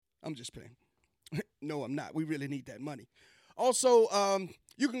I'm just playing. No, I'm not. We really need that money. Also,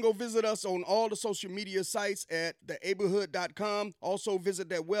 you can go visit us on all the social media sites at theaberhood.com. Also, visit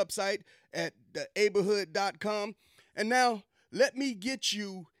that website at theaberhood.com. And now, let me get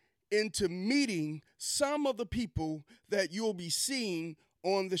you into meeting some of the people that you'll be seeing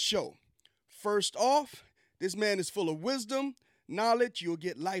on the show. First off, this man is full of wisdom, knowledge. You'll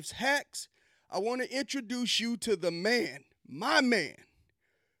get life's hacks. I want to introduce you to the man, my man,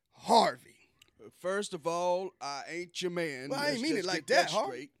 Harvey. First of all, I ain't your man. Well, I ain't Let's mean it just like get that,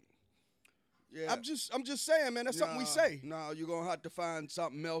 Harvey. straight. Yeah. I'm just saying, man. That's something we say. No, you're gonna have to find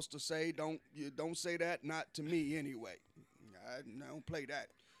something else to say. Don't say that. Not to me, anyway. I don't play that.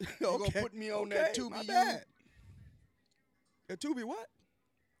 You're gonna put me on that Tubi. My bad. That Tubi what?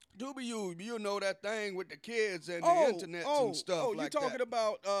 Tubi, you know that thing with the kids and the internet and stuff Oh, like you're talking that.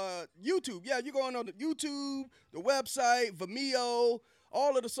 about YouTube. Yeah, you're going on the YouTube, the website, Vimeo,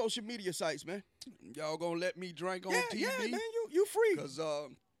 all of the social media sites, man. Y'all gonna let me drink on Yeah, TV? yeah, man. You free. Cause I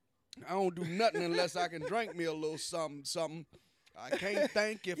don't do nothing unless I can drink me a little something. I can't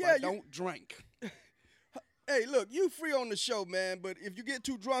think if I don't drink. Hey, look, you free on the show, man. But if you get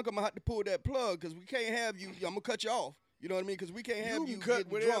too drunk, I'm gonna have to pull that plug because we can't have you. I'm gonna cut you off. You know what I mean? Because we can't have you can cut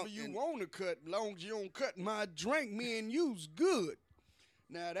getting whatever drunk you and- want to cut, as long as you don't cut my drink. Me and you's good.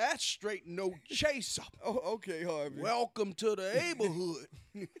 Now that's straight no chaser. Oh, okay, Harvey. Welcome to the neighborhood.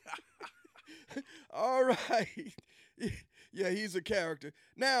 All right. Yeah, he's a character.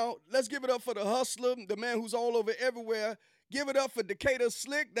 Now, let's give it up for the hustler, the man who's all over everywhere. Give it up for Decatur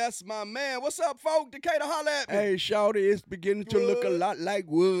Slick. That's my man. What's up, folk? Decatur, holla at me. Hey, shawty, it's beginning to look a Wood. lot like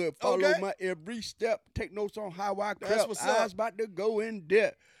wood. Follow Okay. my every step. Take notes on how I That's crept. what's I up. was about to go in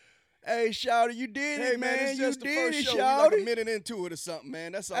depth. Hey, shawty, you did Hey, it, man, man. it's You just the did first it, show. We like a shawty. minute into it or something,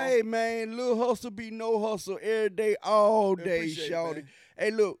 man. That's all. Hey, man, little hustle be no hustle every day, all day, appreciate it, shawty. man.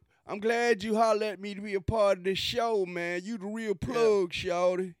 Hey, look, I'm glad you hollered at me to be a part of this show, man. You the real plug,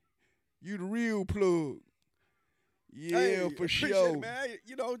 shawty. You the real plug. Yeah, Hey, for appreciate sure. it, man. Hey,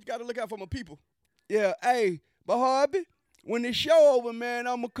 you know, you got to look out for my people. Yeah, hey, but Harvey, when the show over, man,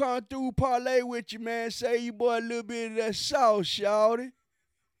 I'ma come through parlay with you, man. Say you boy a little bit of that sauce, shawty.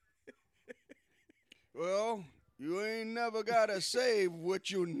 Well, you ain't never got to save what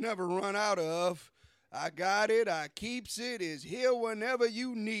you never run out of. I got it. I keeps it. It's here whenever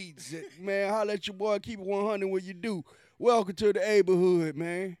you needs it. Man, holla at your boy, keep it 100 when you do. Welcome to the neighborhood,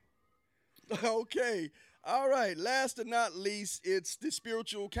 man. Okay. All right. Last but not least, it's the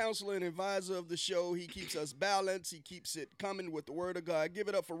spiritual counselor and advisor of the show. He keeps us balanced. He keeps it coming with the word of God. Give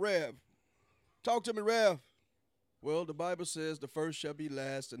it up for Rev. Talk to me, Rev. Well, the Bible says the first shall be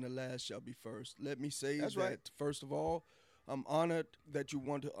last and the last shall be first. Let me say That's that, right. first of all, I'm honored that you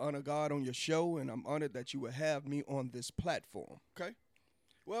want to honor God on your show, and I'm honored that you would have me on this platform. Okay.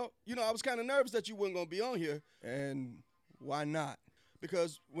 Well, you know, I was kind of nervous that you weren't going to be on here And why not?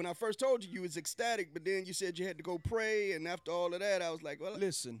 because when I first told you, you was ecstatic, but then you said you had to go pray, and after all of that, I was like, well,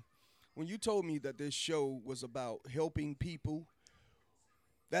 Listen, when you told me that this show was about helping people,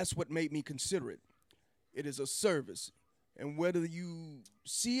 that's what made me consider it. It is a service. And whether you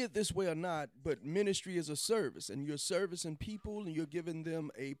see it this way or not, but ministry is a service, and you're servicing people and you're giving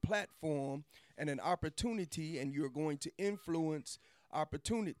them a platform and an opportunity, and you're going to influence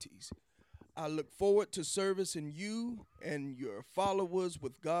opportunities. I look forward to servicing you and your followers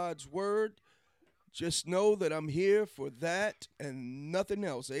with God's word. Just know that I'm here for that and nothing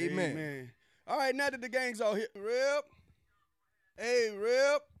else. Amen. All right, now that the gang's all here, Rip. Hey,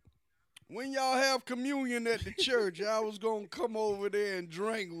 Rip. When y'all have communion at the church, I was going to come over there and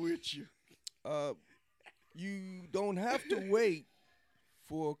drink with you. You don't have to wait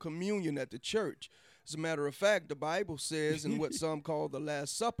for communion at the church. As a matter of fact, the Bible says in what some call the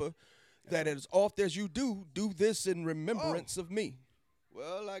Last Supper that as oft as you do this in remembrance of me.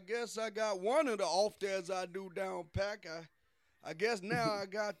 Well, I guess I got one of the oft as I do down pack. I guess now I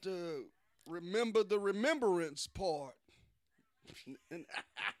got to remember the remembrance part.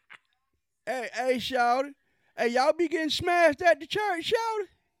 Hey, shouty. Hey, y'all be getting smashed at the church,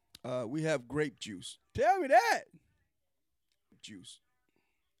 shouty? We have grape juice. Tell me that. Juice.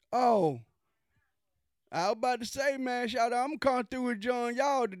 Oh, I was about to say, man, shouty, I'm coming through with John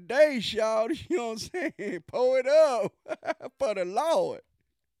y'all today, shouty. You know what I'm saying? Pour it up for the Lord.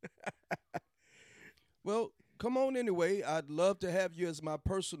 Well, come on anyway. I'd love to have you as my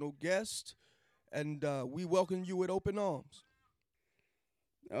personal guest, and we welcome you with open arms.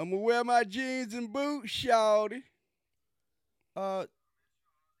 I'm going to wear my jeans and boots, shawty.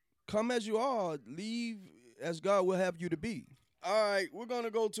 Come as you are. Leave as God will have you to be. all right. We're going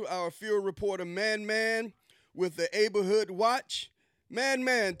to go to our field reporter, Man, with the neighborhood watch.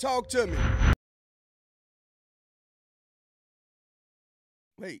 Man, talk to me.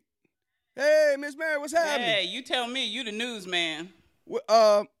 Wait. Hey, Miss Mary, what's happening? Hey, you tell me. You the newsman.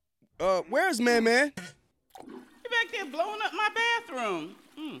 Where's Man? You back there blowing up my bathroom.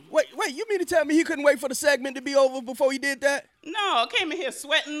 Wait, you mean to tell me he couldn't wait for the segment to be over before he did that? No, I came in here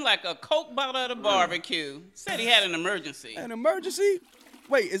sweating like a Coke bottle at a barbecue. Said he had an emergency. An emergency?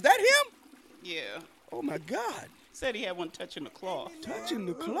 Wait, is that him? Yeah. Oh, my God. Said he had one touching the cloth. Touching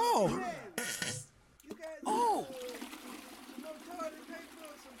the cloth. Oh.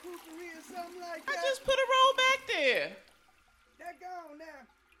 I just put a roll back there. That gone now.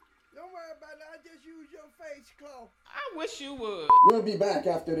 Don't worry about it. I just use your face cloth. I wish you would. We'll be back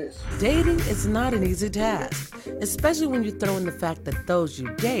after this. Dating is not an easy task, especially when you throw in the fact that those you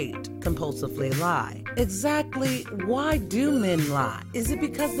date compulsively lie. Exactly why do men lie? Is it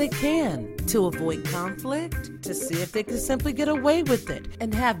because they can? To avoid conflict? To see if they can simply get away with it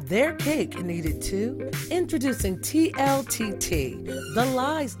and have their cake and eat it too? Introducing TLTT, The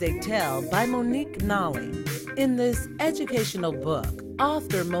Lies They Tell by Monique Nolly. In this educational book,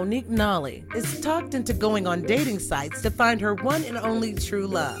 author Monique Nolly is talked into going on dating sites to find her one and only true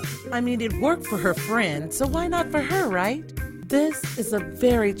love. I mean, it worked for her friend, so why not for her, right? This is a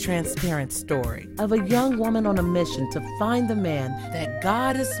very transparent story of a young woman on a mission to find the man that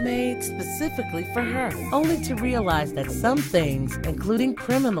God has made specifically for her, only to realize that some things, including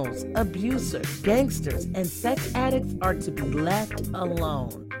criminals, abusers, gangsters, and sex addicts, are to be left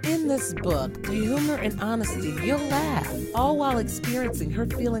alone. In this book, through humor and honesty, you'll laugh, all while experiencing her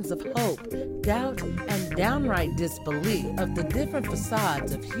feelings of hope, doubt, and downright disbelief of the different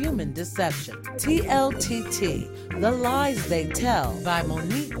facades of human deception. TLTT, The Lies They Tell by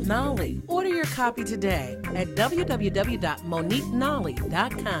Monique Nolly. Order your copy today at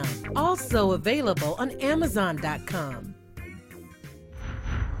www.moniquenolly.com. Also available on Amazon.com.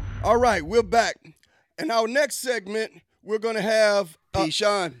 All right, we're back. In our next segment, we're going to have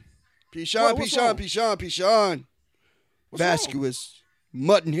Pishan. Vasquez,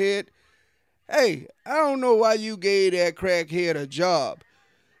 Muttonhead. Hey, I don't know why you gave that crackhead a job.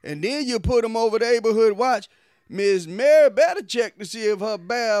 And then you put him over the neighborhood watch. Miss Mary better check to see if her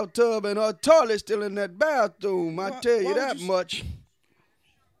bathtub and her toilet's still in that bathroom. I tell you that much.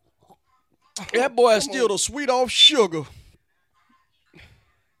 That boy is still the sweet off sugar.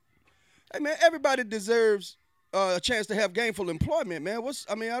 Hey, man, everybody deserves a chance to have gainful employment, man.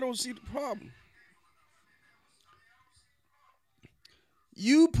 I don't see the problem.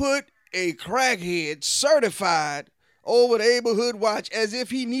 You put a crackhead certified over the neighborhood watch as if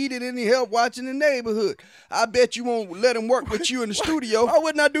he needed any help watching the neighborhood. I bet you won't let him work with you in the studio. Why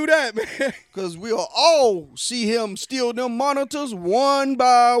wouldn't I do that, man? Because we'll all see him steal them monitors one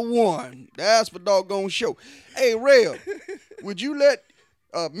by one. That's for doggone show. Hey, Rail, would you let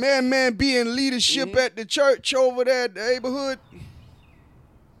Man be in leadership at the church over there at the neighborhood?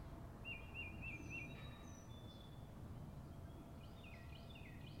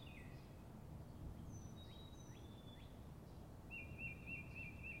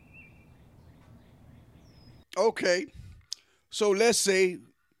 Okay, so let's say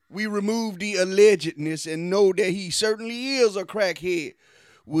we remove the allegedness and know that he certainly is a crackhead.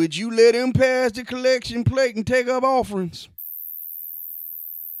 Would you let him pass the collection plate and take up offerings?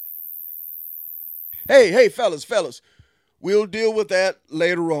 Hey, fellas, we'll deal with that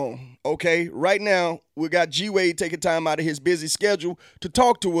later on, okay? Right now, we got G-Wade taking time out of his busy schedule to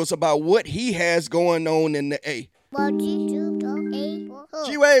talk to us about what he has going on in the A.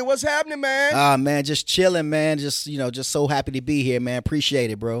 G-Wade, what's happening, man? Man, just chilling, man. Just so happy to be here, man.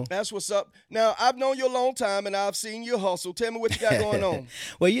 Appreciate it, bro. That's what's up. Now, I've known you a long time, and I've seen you hustle. Tell me what you got going on.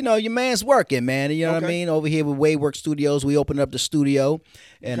 Well, your man's working, man. You know what I mean? Over here with Wadework Studios, we opened up the studio.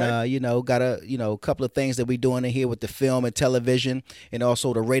 And, got a couple of things that we're doing in here with the film and television and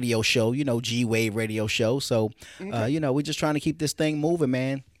also the radio show, G-Wade radio show. So, we're just trying to keep this thing moving,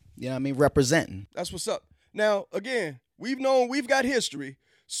 man. You know what I mean? Representing. That's what's up. Now, again, we've got history.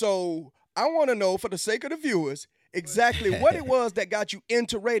 So I want to know, for the sake of the viewers, exactly what it was that got you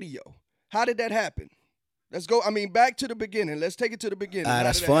into radio. How did that happen? Let's go. Back to the beginning. Let's take it to the beginning.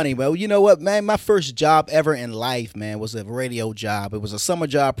 That's funny. Well, you know what, man? My first job ever in life, man, was a radio job. It was a summer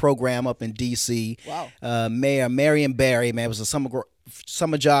job program up in D.C. Wow. Mayor Marion Barry, man, it was a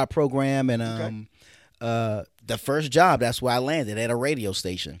summer job program. And the first job, that's where I landed, at a radio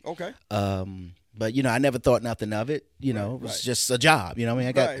station. Okay. But, I never thought nothing of it. It was just a job.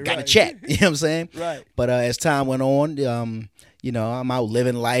 I got a check. You know what I'm saying? Right. But as time went on, I'm out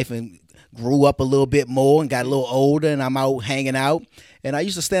living life and grew up a little bit more and got a little older, and I'm out hanging out. And I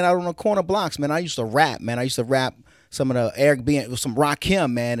used to stand out on the corner blocks, man. I used to rap, man. I used to rap some of the Eric B, some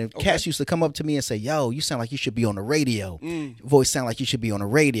Rakim, man, and cats used to come up to me and say, "Yo, you sound like you should be on the radio. Voice sound like you should be on the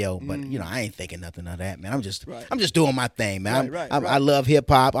radio." But you know, I ain't thinking nothing of that, man. I'm just doing my thing, man. I love hip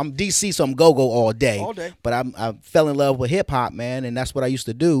hop. I'm DC, so I'm go-go all day. All day. But I fell in love with hip hop, man, and that's what I used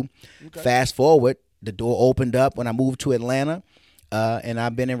to do. Fast forward, the door opened up when I moved to Atlanta. And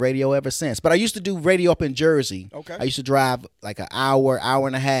I've been in radio ever since. But I used to do radio up in Jersey. Okay. I used to drive like an hour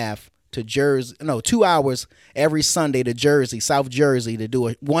and a half to Jersey. No, 2 hours every Sunday to Jersey, South Jersey, to do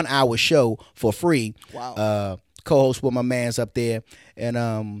a 1 hour show for free. Wow. Co-host with my mans up there, and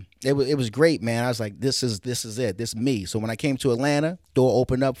it was great, man. I was like, this is it. This is me. So when I came to Atlanta, door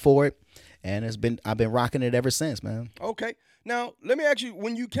opened up for it, and I've been rocking it ever since, man. Okay. Now, let me ask you,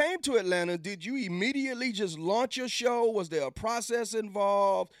 when you came to Atlanta, did you immediately just launch your show? Was there a process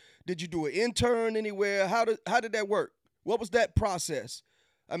involved? Did you do an intern anywhere? How did that work? What was that process?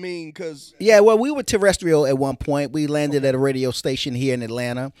 I mean, because... Yeah, well, we were terrestrial at one point. We landed at a radio station here in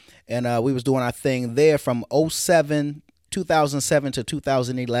Atlanta, and we was doing our thing there from 2007 to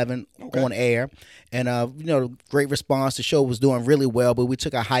 2011 on air. And, you know, great response. The show was doing really well, but we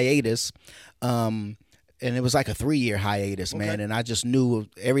took a hiatus. And it was like a 3-year hiatus, man. And I just knew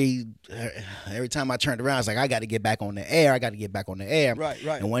every time I turned around, I was like, I got to get back on the air. Right.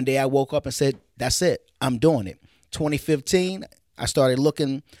 And one day I woke up and said, that's it. I'm doing it. 2015, I started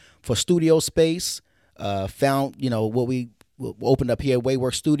looking for studio space. Found, you know, what we opened up here at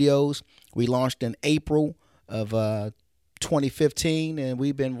Waywork Studios. We launched in April of 2015, and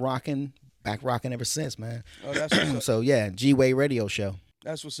we've been rocking ever since, man. Oh, that's what's up. So, yeah, G-Way Radio Show.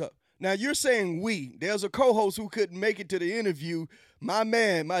 That's what's up. Now, you're saying we. There's a co-host who couldn't make it to the interview. My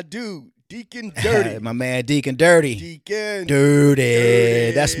man, my dude, Deacon Dirty. My man, Deacon Dirty. Deacon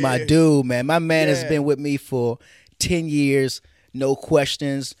Dirty. That's my dude, man. My man has been with me for 10 years. No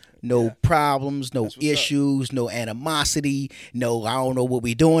questions, no problems, no issues, no animosity, no, I don't know what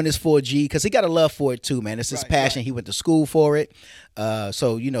we doing this for, G, because he got a love for it too, man. It's his passion. He went to school for it.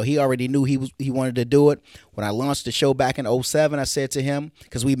 So, you know, he already knew he wanted to do it. When I launched the show back in 2007, I said to him,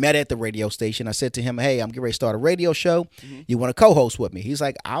 because we met at the radio station, I said to him, hey, I'm getting ready to start a radio show. You want to co-host with me? He's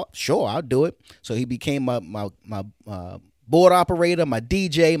like, sure, I'll do it. So he became my board operator, my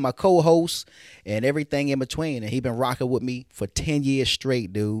DJ, my co-host, and everything in between. And he been rocking with me for 10 years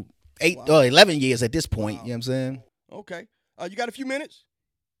straight, dude. 11 years at this point. You know what I'm saying? Okay. You got a few minutes?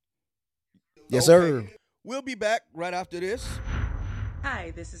 Yes, sir. We'll be back right after this.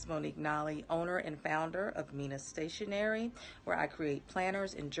 Hi, this is Monique Nolly, owner and founder of Mina Stationery, where I create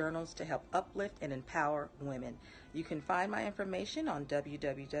planners and journals to help uplift and empower women. You can find my information on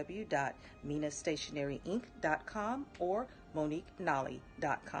www.minastationeryinc.com or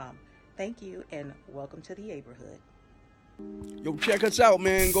moniquenolly.com. Thank you and welcome to the neighborhood. Yo, check us out,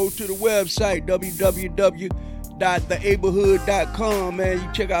 man. Go to the website, www.theaberhood.com, man. You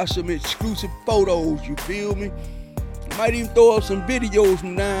check out some exclusive photos, you feel me? Might even throw up some videos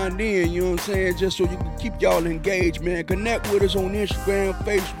from now and then, you know what I'm saying? Just so you can keep y'all engaged, man. Connect with us on Instagram,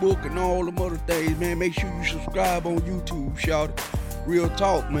 Facebook, and all them other things, man. Make sure you subscribe on YouTube, shout it. Real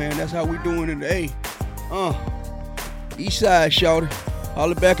talk, man. That's how we doing it. Hey, East Side, shout it.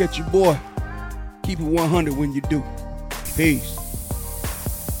 Holler back at your boy. Keep it 100 when you do. Peace.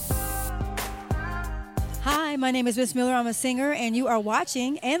 Hi, my name is Miss Miller. I'm a singer, and you are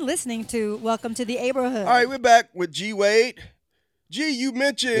watching and listening to Welcome to the Neighborhood. All right, we're back with G Wade. G, you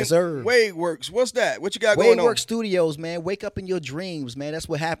mentioned Wade Works. What's that? What you got going on? Wade Works Studios, man. Wake up in your dreams, man. That's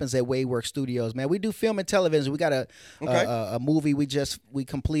what happens at Wade Works Studios, man. We do film and television. We got a movie we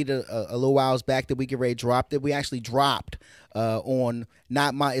completed a little whiles back that we get ready to drop that we actually dropped on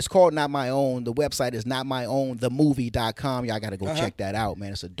it's called Not My Own. The website is notmyownthemovie.com. Y'all got to go check that out,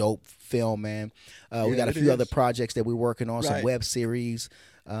 man. It's a dope film, man. We got a few other projects that we're working on, some web series.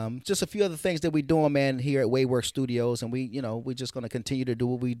 Just a few other things that we're doing, man, here at Waywork Studios, and we're just going to continue to do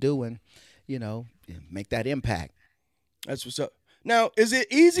what we do and, make that impact. That's what's up. Now, is it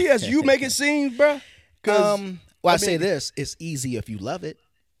easy as you make it seem, bro? I say this, it's easy if you love it,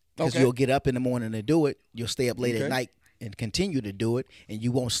 because you'll get up in the morning and do it. You'll stay up late at night and continue to do it, and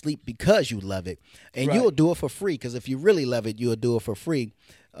you won't sleep because you love it. And you'll do it for free, because if you really love it, you'll do it for free.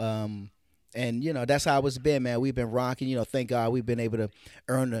 And, that's how it's been, man. We've been rocking. Thank God we've been able to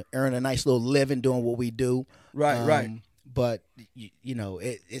earn a nice little living doing what we do. Right. But,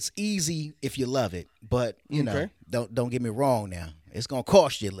 it's easy if you love it. But, don't get me wrong now. It's going to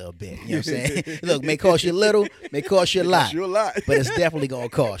cost you a little bit. You know what I'm saying? Look, may cost you a little, may cost you a lot. But it's definitely going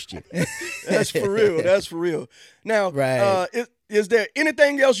to cost you. That's for real. Now, is there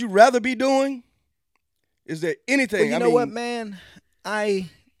anything else you'd rather be doing? Is there anything? Well, you know what, man? I've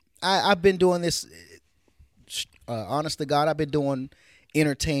been doing this honest to God, I've been doing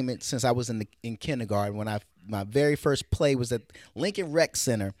entertainment since I was in kindergarten. When my very first play was at Lincoln Rec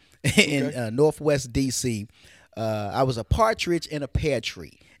Center in Northwest DC. I was a partridge in a pear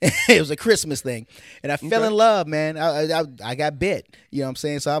tree. It was a Christmas thing, and I fell in love, man. I got bit, you know what I'm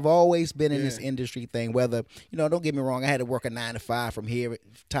saying? So I've always been in this industry thing, whether, don't get me wrong, I had to work a 9 to 5 from here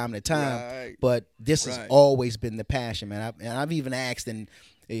time to time, but this has always been the passion, man. I've even asked, and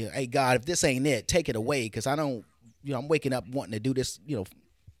hey, God, if this ain't it, take it away, because I don't, I'm waking up wanting to do this,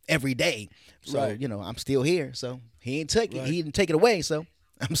 every day. So, I'm still here. So he didn't take it away, so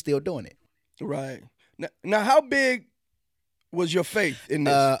I'm still doing it. Right. Now, how big was your faith in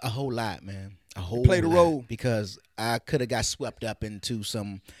this? A whole lot, man. A whole played a lot, role because I could have got swept up into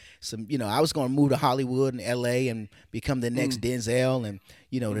some. I was going to move to Hollywood and L.A. and become the next Denzel and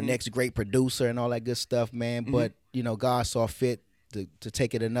the next great producer and all that good stuff, man. But God saw fit to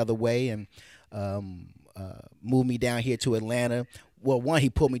take it another way and move me down here to Atlanta. Well, one, he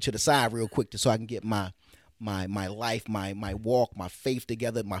pulled me to the side real quick so I can get my life, my walk, my faith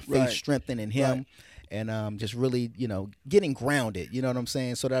together, my faith strengthened in Him. Right. And just really, getting grounded, you know what I'm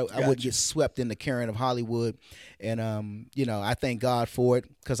saying? So that I would get swept in the current of Hollywood. And, I thank God for it,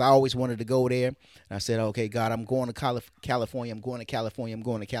 because I always wanted to go there. And I said, okay, God, I'm going to California. I'm going to California. I'm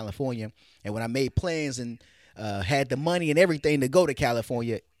going to California. And when I made plans and had the money and everything to go to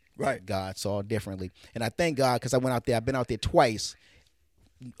California, God saw differently. And I thank God, because I went out there. I've been out there twice.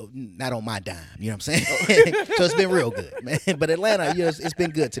 Not on my dime, you know what I'm saying? So it's been real good, man. But Atlanta, it's been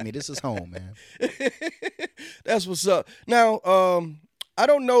good to me. This is home, man. That's what's up. Now, I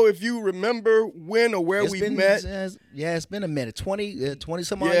don't know if you remember when or where we met. It's been a minute, 20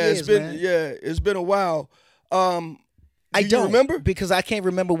 some odd years, man. Yeah, it's been a while. I don't remember, because I can't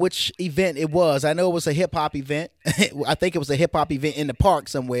remember which event it was. I know it was a hip hop event. I think it was a hip hop event in the park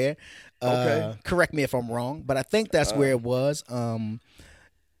somewhere. Correct me if I'm wrong, but I think that's where it was.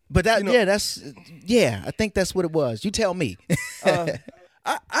 But that, I think that's what it was. You tell me. I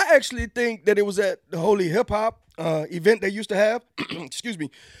actually think that it was at the Holy Hip Hop event they used to have. Excuse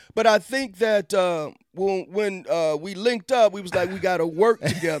me. But I think that when we linked up, we was like, we got to work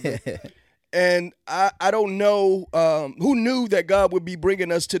together. And I don't know who knew that God would be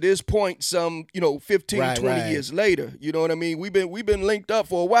bringing us to this point some, 15, 20 years later. You know what I mean? We've been linked up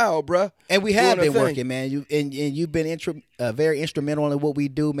for a while, bruh. And we have been working, man. You've been very instrumental in what we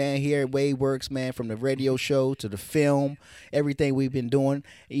do, man, here at WadeWorks, man, from the radio show to the film, everything we've been doing.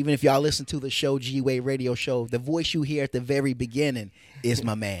 Even if y'all listen to the show, G-Wade Radio Show, the voice you hear at the very beginning is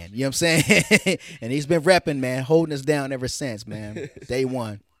my man. You know what I'm saying? And he's been repping, man, holding us down ever since, man. Day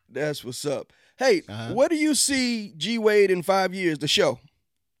one. That's what's up. Hey, what do you see G-Wade in 5 years, the show?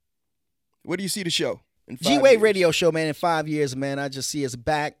 What do you see the show in 5 years? G-Wade Radio Show, man, in 5 years, man, I just see us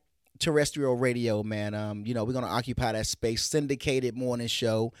back. Terrestrial radio, man. We're going to occupy that space. Syndicated morning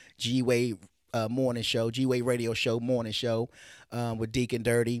show, G-Wade morning show, G-Wade Radio Show, morning show with Deacon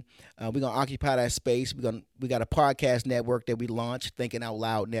Dirty. We're going to occupy that space. We got a podcast network that we launched, Thinking Out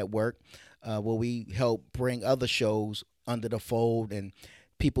Loud Network, where we help bring other shows under the fold and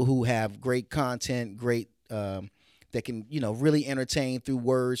people who have great content, great that can, really entertain through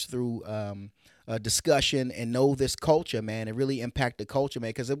words, through discussion, and know this culture, man, and really impact the culture, man.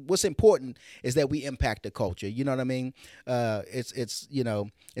 Because what's important is that we impact the culture. You know what I mean? It's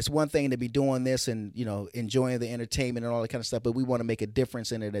one thing to be doing this and enjoying the entertainment and all that kind of stuff, but we want to make a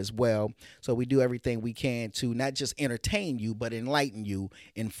difference in it as well. So we do everything we can to not just entertain you, but enlighten you,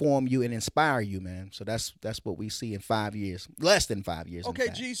 inform you, and inspire you, man. So that's what we see in 5 years, less than 5 years. Okay,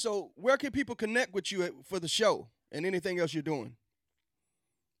 G. So where can people connect with you for the show and anything else you're doing?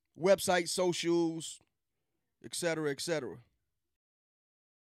 Website, socials, et cetera, et cetera.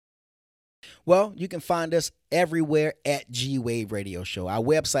 Well, you can find us everywhere at G-Wade Radio Show. Our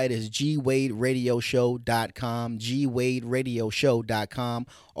website is gwadерadioshow.com, gwaderadioshow.com.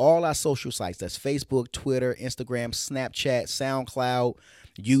 All our social sites, that's Facebook, Twitter, Instagram, Snapchat, SoundCloud,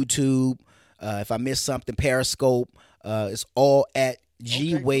 YouTube. If I missed something, Periscope. It's all at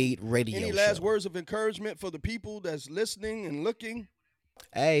G-Wade Radio Show. Any last words of encouragement for the people that's listening and looking?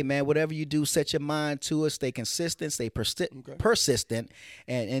 Hey, man, whatever you do, set your mind to it. Stay consistent, stay persistent,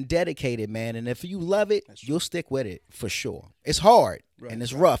 and dedicated, man. And if you love it, you'll stick with it for sure. It's hard and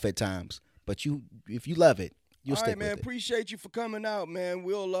it's rough at times, but if you love it, you'll stick with it. All right, man, appreciate you for coming out, man.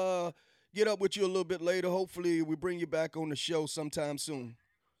 We'll get up with you a little bit later. Hopefully, we bring you back on the show sometime soon.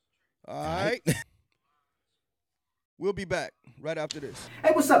 All right? We'll be back right after this.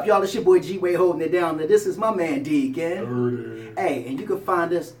 Hey, what's up, y'all? It's your boy G-Wade holding it down. This is my man, Deacon. Hey, and you can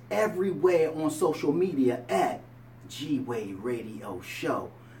find us everywhere on social media at G-Wade Radio Show.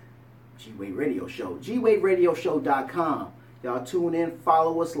 G-Wade Radio Show. GWadeRadioShow.com. Y'all tune in,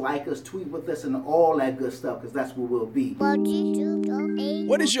 follow us, like us, tweet with us, and all that good stuff, because that's where we'll be.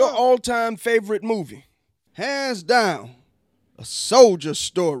 What is your all-time favorite movie? Hands down, A Soldier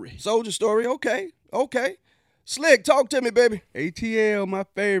Story. Soldier Story, okay. Slick, talk to me, baby. ATL, my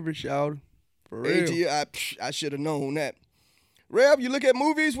favorite, shouter. For real. ATL, I should have known that. Rev, you look at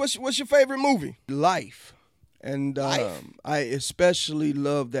movies, what's your favorite movie? Life. And I especially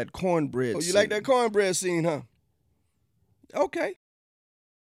love that cornbread Oh, you scene. like that cornbread scene, huh? Okay.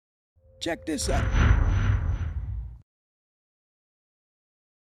 Check this out.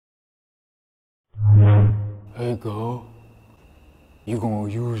 Hey, girl. You gonna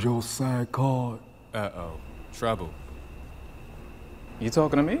use your SAG card? Uh-oh. Trouble. You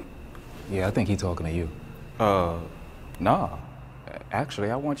talking to me? Yeah, I think he talking to you. Nah.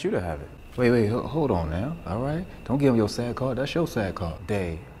 Actually, I want you to have it. Wait, hold on now, all right? Don't give him your SAG card. That's your SAG card.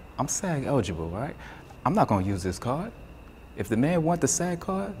 Dave, I'm SAG eligible, right? I'm not gonna use this card. If the man wants the SAG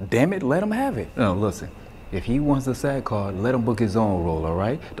card, damn it, let him have it. No, listen. If he wants the SAG card, let him book his own role, all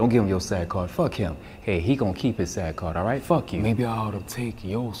right? Don't give him your SAG card. Fuck him. Hey, he gonna keep his SAG card, all right? Fuck you. Maybe I ought to take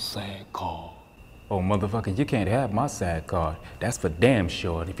your SAG card. Oh, motherfucker, you can't have my SAG card. That's for damn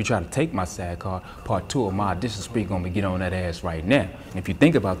sure. And if you try to take my SAG card, part 2 of my audition spree gonna be get on that ass right now. And if you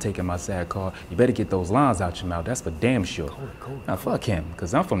think about taking my SAG card, you better get those lines out your mouth. That's for damn sure. Now, fuck him,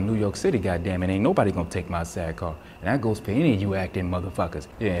 because I'm from New York City, goddamn, and ain't nobody gonna take my SAG card. And that goes for any of you acting motherfuckers.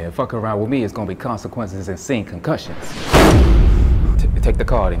 Yeah, fuck around with me, it's gonna be consequences and seeing concussions. Take the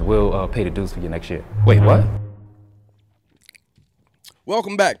card and we'll pay the dues for you next year. Wait, what?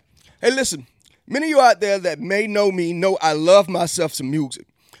 Welcome back. Hey, listen. Many of you out there that may know me know I love myself some music.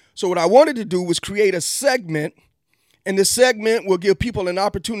 So what I wanted to do was create a segment, and this segment will give people an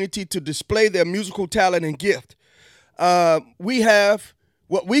opportunity to display their musical talent and gift. We have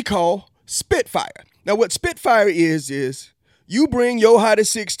what we call Spitfire. Now, what Spitfire is you bring your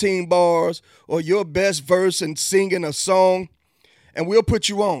hottest 16 bars or your best verse and singing a song, and we'll put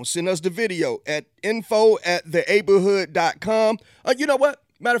you on. Send us the video at info@theaberhood.com. You know what?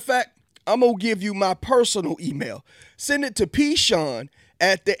 Matter of fact, I'm going to give you my personal email. Send it to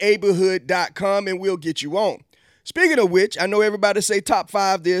psean@theaberhood.com and we'll get you on. Speaking of which, I know everybody say top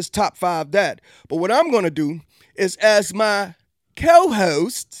 5 this, top 5 that. But what I'm going to do is ask my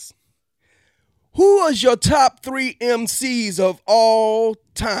co-hosts, who is your top 3 MCs of all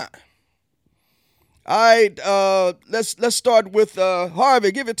time? All right, let's start with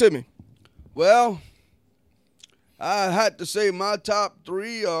Harvey. Give it to me. Well, I had to say my top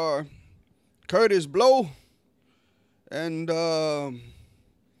 3 are Curtis Blow and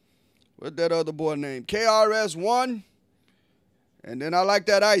what that other boy named? KRS-One. And then I like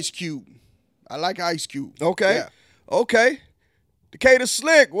that Ice Cube. I like Ice Cube. Okay. Yeah. Okay. Decatur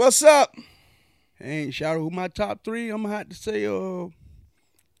Slick, what's up? Hey, shout out who my top 3. I'm gonna have to say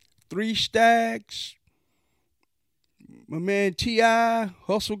 3 Stacks. My man T.I.,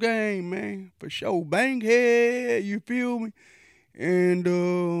 Hustle Gang, man. For sure. Banghead, you feel me? And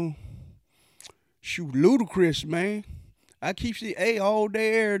shoot, Ludacris, man. I keep saying, hey, all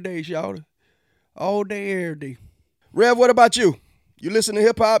day, every day, y'all. All day, every day. Rev, what about you? You listen to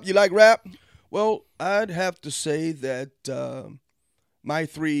hip-hop? You like rap? Well, I'd have to say that my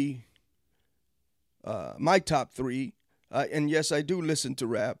top 3, and yes, I do listen to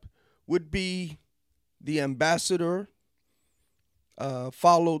rap, would be The Ambassador,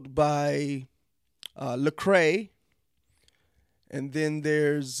 followed by Lecrae, and then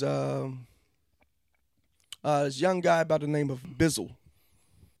there's this young guy by the name of Bizzle.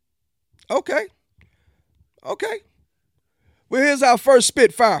 Okay. Well, here's our first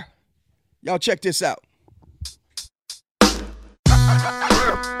Spitfire. Y'all check this out.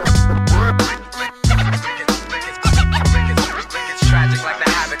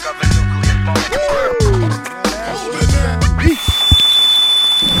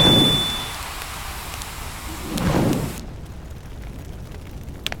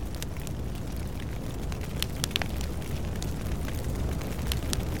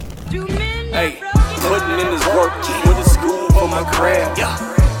 Hey, putting in this work, went to school for my craft.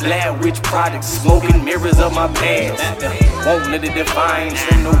 Black witch products, smoking mirrors of my past. Won't let it define,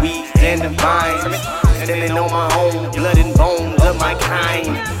 trim the weed and the vine. Standing on my own, blood and bones of my kind.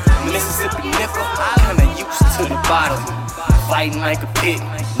 Mississippi nigga, kinda used to the bottom. Fighting like a pit,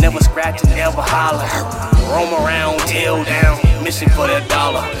 never scratching, never holler. Roam around, tail down, mission for that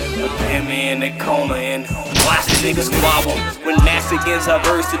dollar. Put me in the corner and watch the niggas squabble. When mass against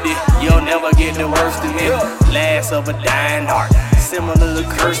adversity, you'll never get the worst of me. Last of a dying heart, similar to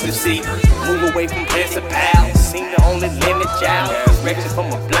cursive. See, move away from pencil pals. Seem the only limit, child. Direction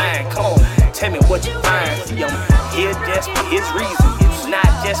from a blind. Come on, tell me what you find. See, I'm here just for his reason. Not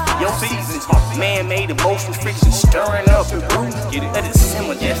just for your seasons. Man-made emotions, friction stirring up the root. Let it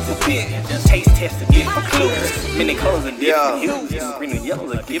simmer just a bit. Taste test to get conclusions. Many colors and different hues. Green and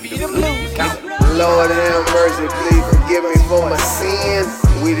yellow to give you the blue. Lord have mercy, please forgive me for my sins.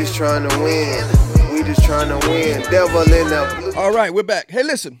 We just trying to win. We just trying to win. Devil in the blue. All right, we're back. Hey,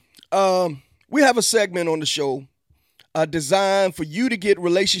 listen. We have a segment on the show designed for you to get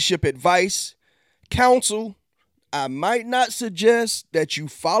relationship advice, counsel. I might not suggest that you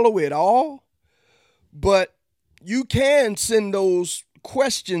follow it all, but you can send those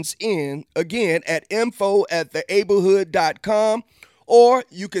questions in, again, at info@theablehood.com, or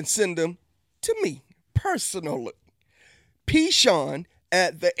you can send them to me personally,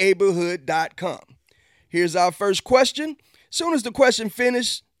 psean@theablehood.com. Here's our first question. As soon as the question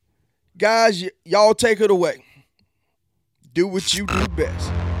finishes, guys, y'all take it away. Do what you do best.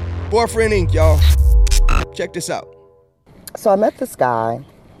 Boyfriend Inc., y'all. Check this out. So I met this guy,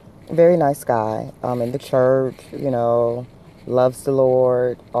 very nice guy, in the church, loves the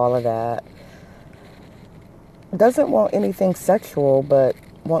Lord, all of that. Doesn't want anything sexual, but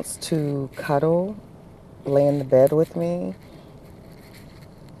wants to cuddle, lay in the bed with me.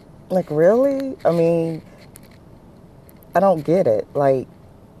 Like, really? I mean, I don't get it. Like,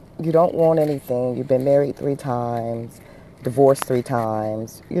 you don't want anything. You've been married 3 times, divorced 3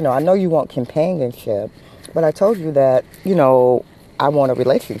 times. I know you want companionship. But I told you that, I want a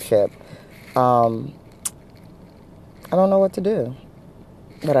relationship. I don't know what to do.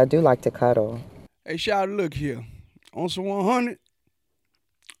 But I do like to cuddle. Hey, Shawty, look here. On some 100,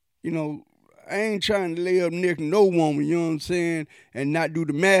 I ain't trying to lay up next to no woman, you know what I'm saying, and not do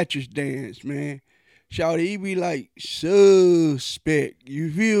the mattress dance, man. Shawty, he be like suspect, you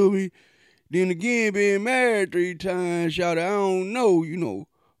feel me? Then again, being married 3 times, Shawty, I don't know,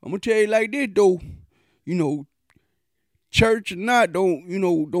 I'm going to tell you like this, though. Church or not, don't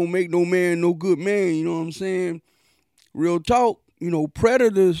make no man no good man, you know what I'm saying? Real talk,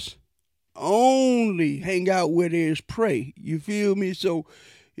 predators only hang out where there's prey, you feel me? So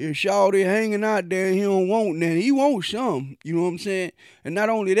if Shawty hanging out there, he don't want nothing, he wants some, you know what I'm saying? And not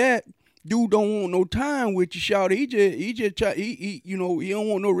only that, dude don't want no time with you, Shawty. He don't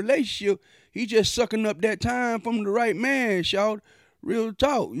want no relationship. He just sucking up that time from the right man, Shawty. Real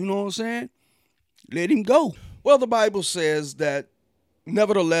talk, you know what I'm saying? Let him go. Well, the Bible says that,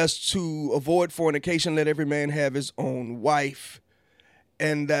 nevertheless, to avoid fornication, let every man have his own wife,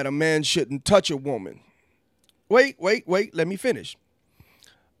 and that a man shouldn't touch a woman. Wait, let me finish.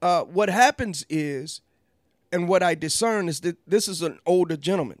 What happens is, and what I discern is that this is an older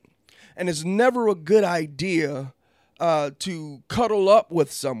gentleman, and it's never a good idea to cuddle up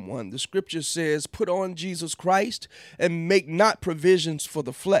with someone. The scripture says, put on Jesus Christ and make not provisions for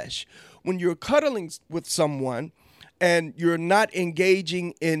the flesh. When you're cuddling with someone and you're not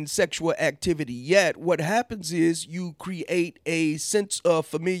engaging in sexual activity yet, what happens is you create a sense of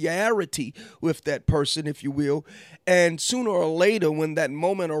familiarity with that person, if you will. And sooner or later, when that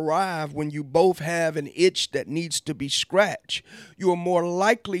moment arrives, when you both have an itch that needs to be scratched, you are more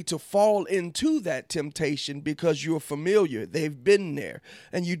likely to fall into that temptation because you're familiar. They've been there.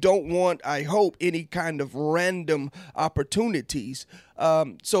 And you don't want, I hope, any kind of random opportunities.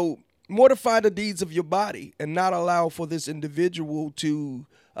 So mortify the deeds of your body and not allow for this individual to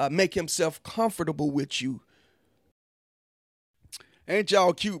make himself comfortable with you. Ain't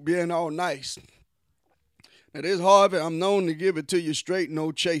y'all cute being all nice? Now, this Harvey, I'm known to give it to you straight,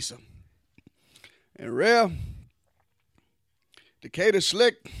 no chaser. And Rare, Decatur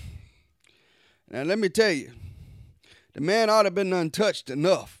slick. Now, let me tell you, the man ought to have been untouched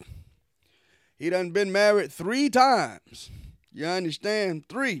enough. He done been married 3 times. You understand?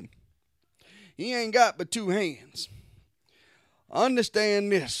 3. He ain't got but 2 hands.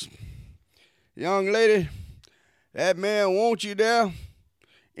 Understand this. Young lady, that man wants you there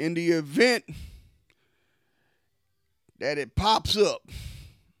in the event that it pops up.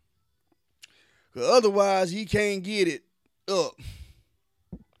 Because otherwise, he can't get it up.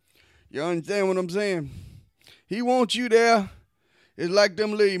 You understand what I'm saying? He wants you there. It's like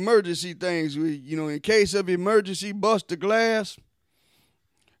them little emergency things. In case of emergency, bust the glass.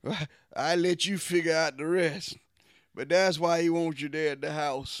 I let you figure out the rest. But that's why he wants you there at the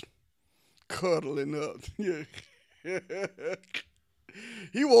house, cuddling up.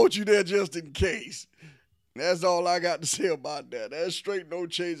 He wants you there just in case. That's all I got to say about that. That's straight no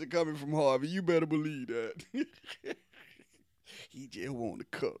chaser coming from Harvey. You better believe that. He just want to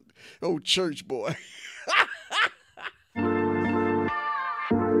cuddle. Oh, church boy.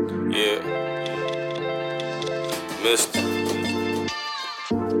 mister.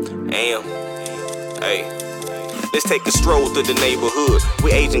 Damn. Hey. Let's take a stroll through the neighborhood.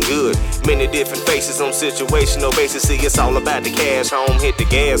 We aging good. Many different faces on situational basis. See, it's all about the cash home. Hit the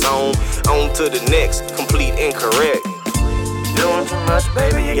gas home. On to the next. Complete incorrect. Doing too much,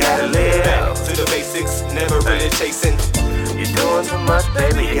 baby, you gotta live. Back to the basics, never really chasing. You're doing too much,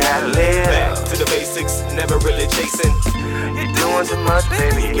 baby, you gotta live. Back to the basics, never really chasing. You're doing too much,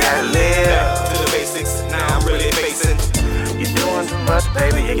 baby, you gotta live. Back to the basics, now I'm really facing. You're doing too much,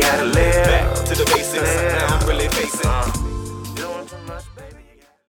 baby, you gotta live. Back to the basics, now I'm really facing.